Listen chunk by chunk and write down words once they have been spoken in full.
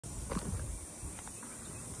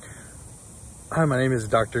Hi, my name is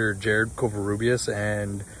Dr. Jared Covarrubias,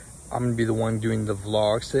 and I'm gonna be the one doing the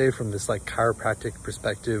vlogs today from this chiropractic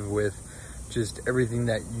perspective, with just everything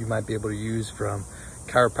that you might be able to use, from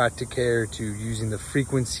chiropractic care to using the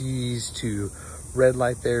frequencies to red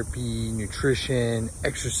light therapy, nutrition,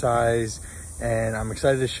 exercise. And I'm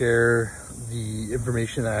excited to share the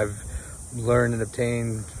information that I've learned and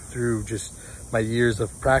obtained through just my years of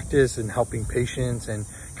practice and helping patients, and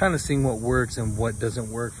kind of seeing what works and what doesn't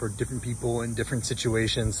work for different people in different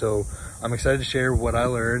situations. So I'm excited to share what I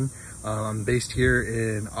learned. I'm based here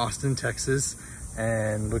in Austin, Texas,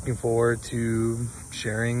 and looking forward to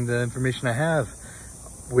sharing the information I have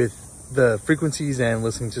with the frequencies and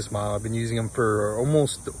listening to Smile. I've been using them for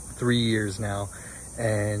almost 3 years now,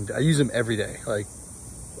 and I use them every day.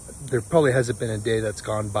 There probably hasn't been a day that's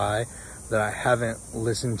gone by that I haven't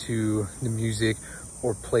listened to the music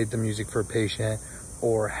or played the music for a patient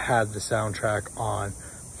or had the soundtrack on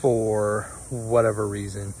for whatever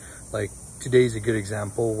reason. Today's a good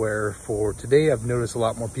example where for today I've noticed a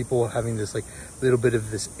lot more people having this little bit of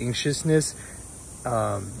this anxiousness,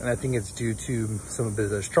 and I think it's due to some of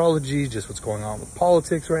the astrology, just what's going on with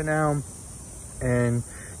politics right now, and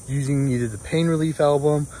using either the pain relief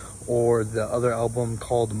album or the other album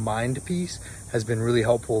called Mind Peace has been really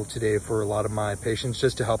helpful today for a lot of my patients,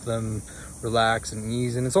 just to help them relax and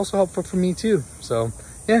ease. And it's also helpful for me too. So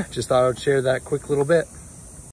yeah, just thought I would share that quick little bit.